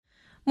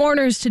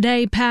Mourners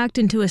today packed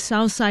into a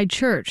Southside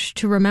church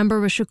to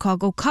remember a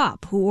Chicago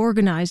cop who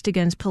organized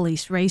against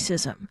police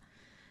racism.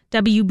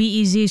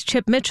 WBEZ's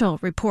Chip Mitchell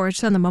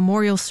reports on the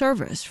memorial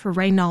service for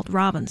Renault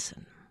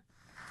Robinson.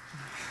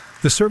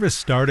 The service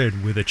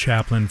started with a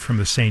chaplain from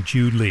the St.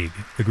 Jude League,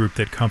 the group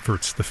that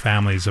comforts the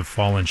families of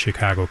fallen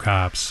Chicago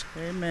cops.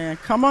 Amen.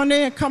 Come on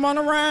in, come on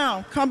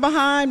around, come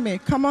behind me,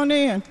 come on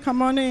in,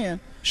 come on in.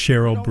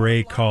 Cheryl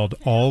Bray called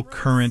all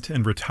current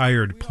and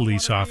retired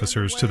police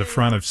officers to the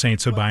front of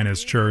St.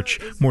 Sabina's Church.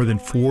 More than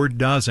 4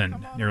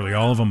 dozen, nearly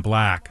all of them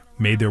black,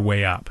 made their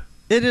way up.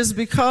 It is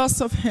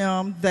because of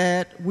him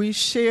that we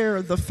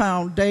share the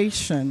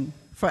foundation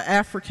for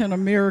African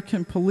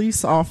American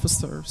police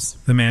officers.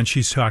 The man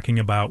she's talking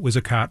about was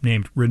a cop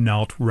named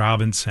Renault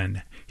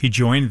Robinson. He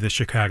joined the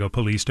Chicago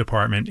Police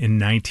Department in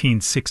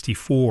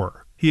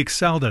 1964. He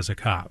excelled as a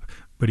cop,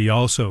 but he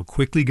also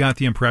quickly got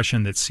the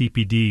impression that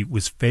CPD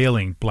was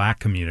failing black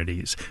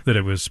communities, that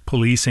it was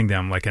policing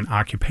them like an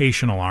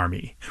occupational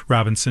army.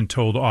 Robinson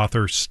told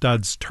author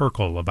Studs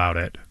Terkel about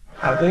it.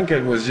 I think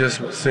it was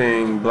just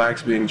seeing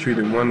blacks being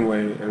treated one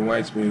way and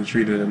whites being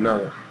treated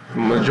another. The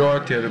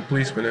majority of the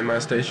policemen in my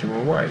station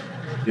were white.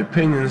 The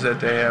opinions that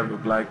they have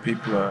of black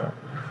people are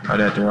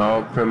that they're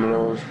all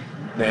criminals,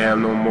 they have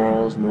no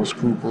morals, no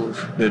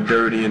scruples, they're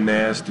dirty and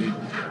nasty,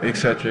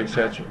 etc.,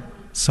 etc.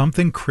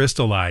 Something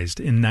crystallized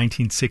in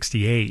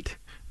 1968.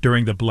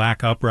 During the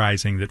black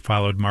uprising that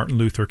followed Martin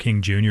Luther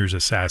King Jr.'s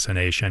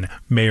assassination,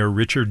 Mayor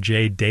Richard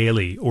J.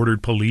 Daley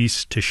ordered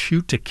police to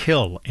shoot to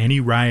kill any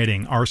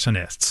rioting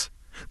arsonists.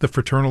 The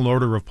Fraternal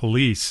Order of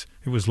Police,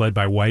 it was led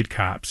by white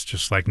cops,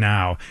 just like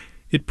now,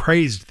 it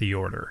praised the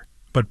order.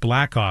 But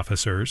black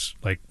officers,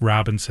 like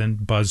Robinson,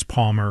 Buzz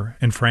Palmer,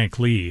 and Frank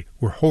Lee,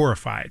 were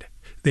horrified.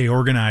 They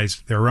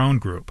organized their own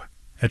group.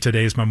 At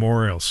today's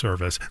memorial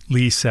service,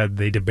 Lee said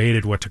they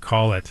debated what to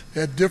call it.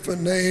 Had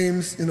different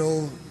names,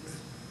 the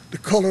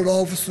colored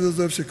officers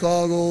of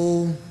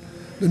Chicago,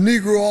 the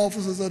Negro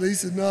officers of the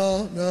East. He said,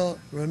 no.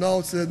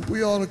 Renault said,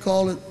 we ought to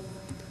call it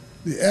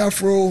the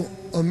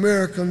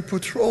Afro-American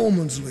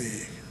Patrolmen's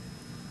League.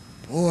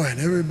 Boy, and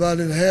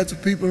everybody, had some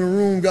people in the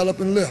room, got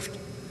up and left.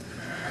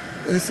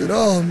 They said,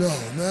 oh, no,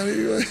 man,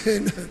 you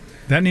ain't...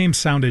 That name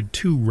sounded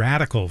too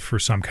radical for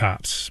some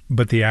cops,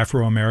 but the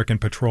Afro-American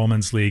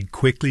Patrolmen's League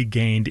quickly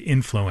gained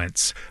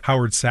influence.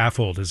 Howard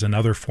Saffold is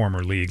another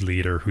former league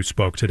leader who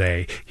spoke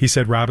today. He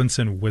said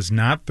Robinson was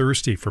not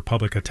thirsty for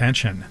public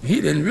attention.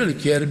 He didn't really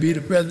care to be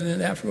the president of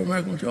the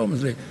Afro-American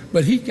Patrolmen's League,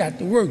 but he got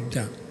the work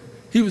done.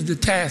 He was the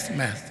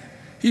taskmaster.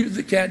 He was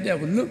the cat that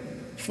would look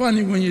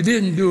funny when you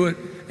didn't do it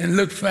and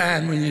look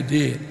fine when you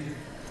did.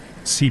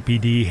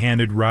 CPD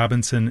handed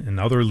Robinson and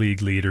other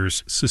league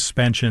leaders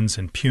suspensions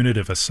and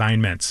punitive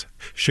assignments.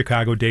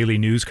 Chicago Daily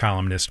News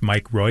columnist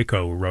Mike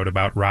Royko wrote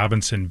about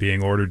Robinson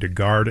being ordered to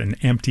guard an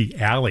empty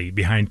alley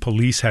behind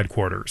police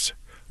headquarters.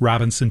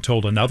 Robinson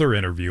told another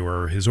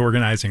interviewer his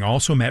organizing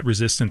also met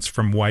resistance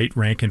from white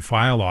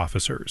rank-and-file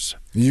officers.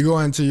 You go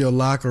into your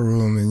locker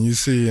room and you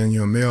see in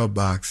your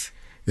mailbox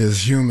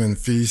is human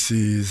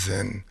feces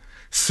and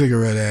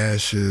cigarette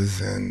ashes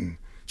and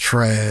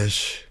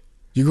trash.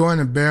 You go in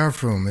the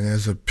bathroom and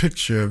there's a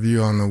picture of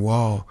you on the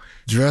wall,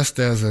 dressed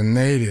as a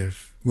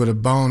native with a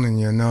bone in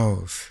your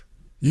nose.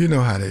 You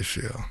know how they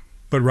feel.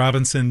 But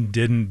Robinson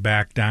didn't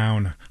back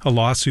down. A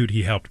lawsuit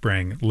he helped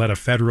bring led a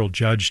federal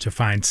judge to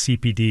find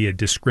CPD had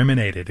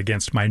discriminated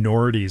against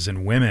minorities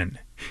and women.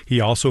 He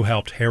also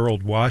helped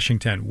Harold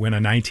Washington win a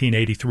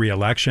 1983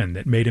 election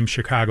that made him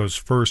Chicago's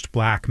first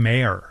black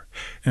mayor.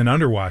 And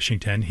under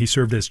Washington, he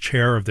served as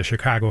chair of the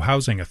Chicago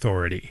Housing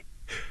Authority.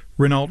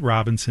 Renault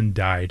Robinson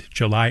died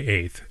July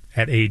 8th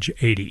at age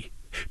 80.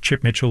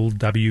 Chip Mitchell,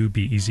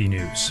 WBEZ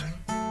News.